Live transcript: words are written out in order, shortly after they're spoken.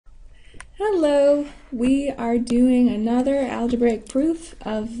Hello, we are doing another algebraic proof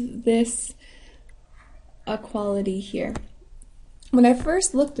of this equality here. When I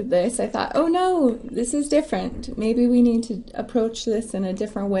first looked at this, I thought, oh no, this is different. Maybe we need to approach this in a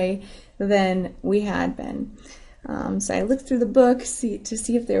different way than we had been. So I looked through the book to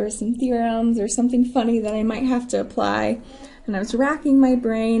see if there were some theorems or something funny that I might have to apply. And I was racking my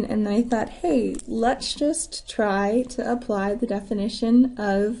brain, and then I thought, hey, let's just try to apply the definition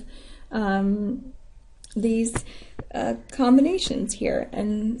of these combinations here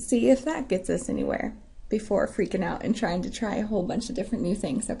and see if that gets us anywhere before freaking out and trying to try a whole bunch of different new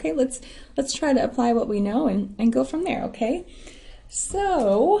things. Okay, let's try to apply what we know and go from there, okay?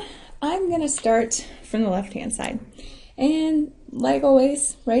 So I'm going to start from the left-hand side. And like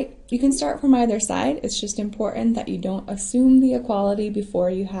always, right, you can start from either side. It's just important that you don't assume the equality before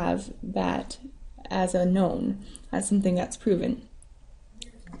you have that as a known, as something that's proven.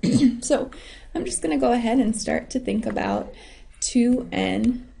 So I'm just going to go ahead and start to think about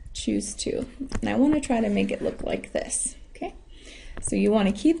 2n choose 2. And I want to try to make it look like this. Okay? So you want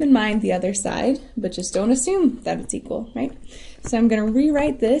to keep in mind the other side, but just don't assume that it's equal, right? So I'm going to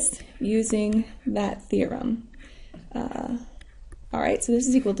rewrite this using that theorem. All right, so this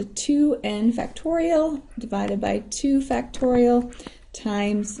is equal to 2n factorial divided by 2 factorial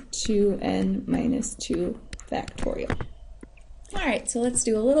times 2n minus 2 factorial. All right, so let's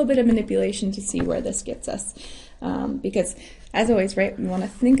do a little bit of manipulation to see where this gets us. Because, as always, right, we want to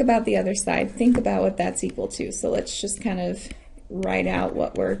think about the other side, think about what that's equal to. So let's just kind of write out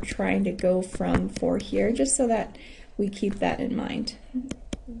what we're trying to go from for here, just so that we keep that in mind.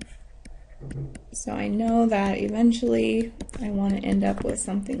 So I know that eventually I want to end up with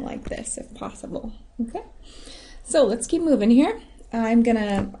something like this, if possible. Okay, so let's keep moving here. I'm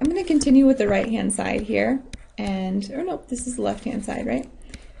gonna continue with the right-hand side here. Or no, this is the left-hand side, right?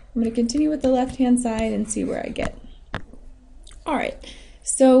 I'm going to continue with the left-hand side and see where I get. All right,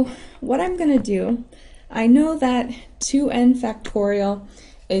 so what I'm going to do, I know that 2n factorial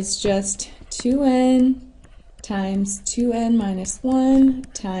is just 2n times 2n minus 1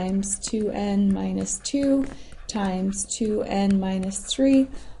 times 2n minus 2 times 2n minus 3,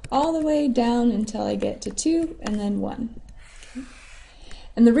 all the way down until I get to 2 and then 1.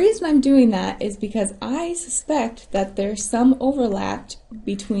 And the reason I'm doing that is because I suspect that there's some overlap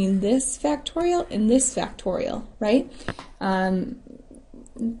between this factorial and this factorial, right?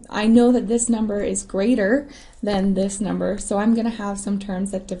 I know that this number is greater than this number, so I'm going to have some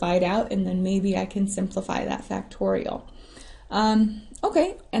terms that divide out, and then maybe I can simplify that factorial.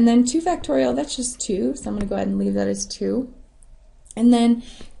 Okay, and then 2 factorial, that's just 2, so I'm going to go ahead and leave that as 2. And then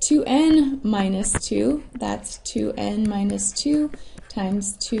 2n minus 2, that's 2n minus 2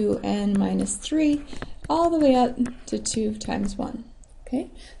 times 2n minus 3, all the way up to 2 times 1. Okay,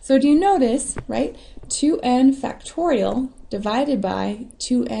 so do you notice, right, 2n factorial divided by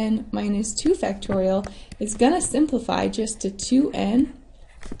 2n minus 2 factorial is going to simplify just to 2n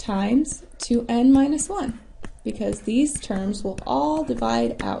times 2n minus 1, because these terms will all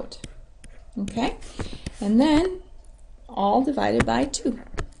divide out. Okay, and then all divided by 2.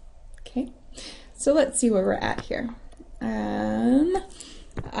 Okay, so let's see where we're at here. I'm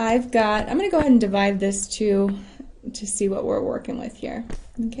going to go ahead and divide this to see what we're working with here.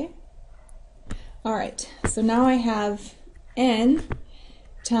 Okay. All right. So now I have n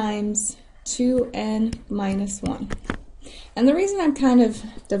times 2n minus 1. And the reason I'm kind of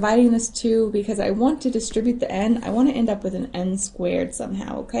dividing this because I want to distribute the n. I want to end up with an n squared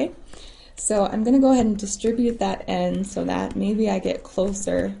somehow. Okay. So I'm going to go ahead and distribute that n so that maybe I get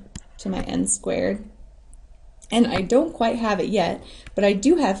closer to my n squared. And I don't quite have it yet, but I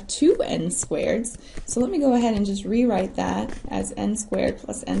do have 2 n squareds. So let me go ahead and just rewrite that as n squared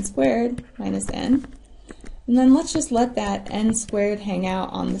plus n squared minus n. And then let's just let that n squared hang out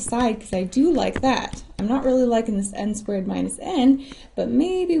on the side, because I do like that. I'm not really liking this n squared minus n, but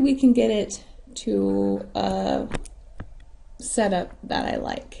maybe we can get it to a setup that I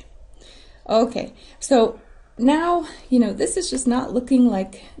like. Okay, so now, you know, this is just not looking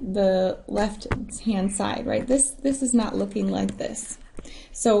like the left-hand side, right? This is not looking like this.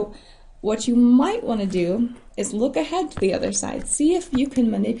 So what you might want to do is look ahead to the other side. See if you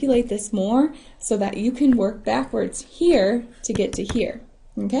can manipulate this more so that you can work backwards here to get to here.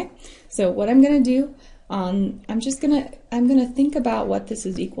 Okay? So what I'm going to do, I'm going to think about what this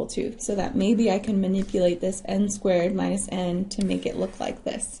is equal to, so that maybe I can manipulate this n squared minus n to make it look like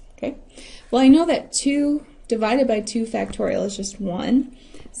this. Okay? Well, I know that 2 divided by 2 factorial is just 1.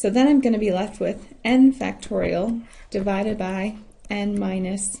 So then I'm going to be left with n factorial divided by n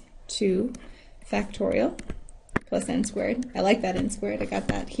minus 2 factorial plus n squared. I like that n squared. I got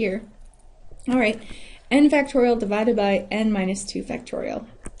that here. All right, n factorial divided by n minus 2 factorial.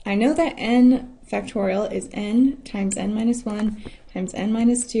 I know that n factorial is n times n minus 1 times n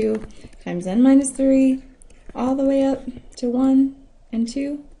minus 2 times n minus 3 all the way up to 1 and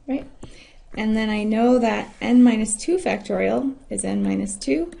 2, right? And then I know that n minus 2 factorial is n minus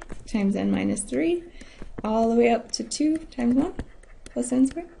 2 times n minus 3 all the way up to 2 times 1 plus n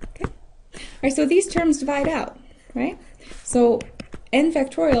squared. Okay. All right, so these terms divide out, right? So n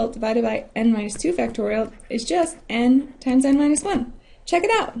factorial divided by n minus 2 factorial is just n times n minus 1. Check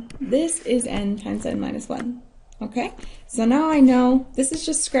it out. This is n times n minus 1. Okay? So now I know this is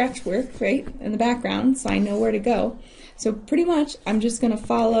just scratch work, right, in the background, so I know where to go. So pretty much I'm just going to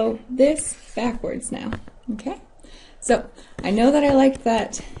follow this backwards now. Okay? So I know that I liked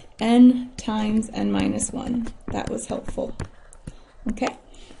that n times n minus 1. That was helpful. Okay?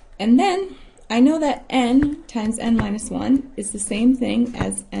 And then I know that n times n minus 1 is the same thing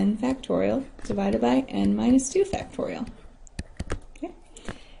as n factorial divided by n minus 2 factorial. Okay?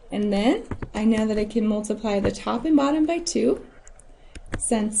 And then I know that I can multiply the top and bottom by 2.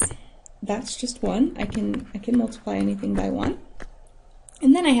 Since that's just 1, I can multiply anything by 1.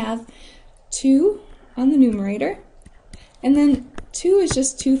 And then I have 2 on the numerator. And then 2 is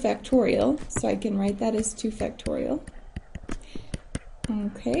just 2 factorial, so I can write that as 2 factorial.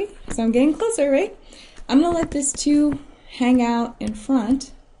 Okay, so I'm getting closer, right? I'm going to let this 2 hang out in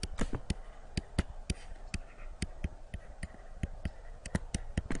front.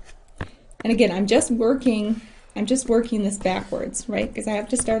 And again, I'm just working this backwards, right? Because I have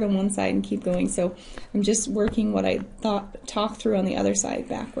to start on one side and keep going. So I'm just working what I talked through on the other side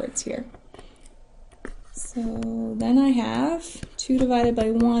backwards here. So then I have 2 divided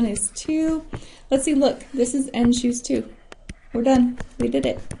by 1 is 2. Let's see, look, this is n choose 2. We're done. We did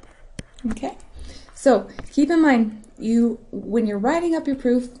it. Okay? So keep in mind, when you're writing up your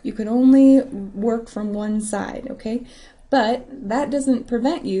proof, you can only work from one side, okay? But that doesn't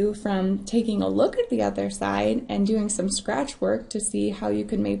prevent you from taking a look at the other side and doing some scratch work to see how you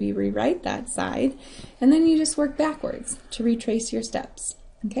can maybe rewrite that side. And then you just work backwards to retrace your steps.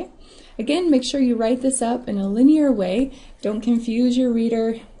 Okay? Again, make sure you write this up in a linear way. Don't confuse your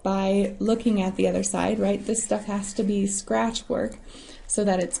reader by looking at the other side, right? This stuff has to be scratch work so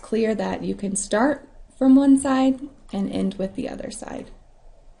that it's clear that you can start from one side and end with the other side.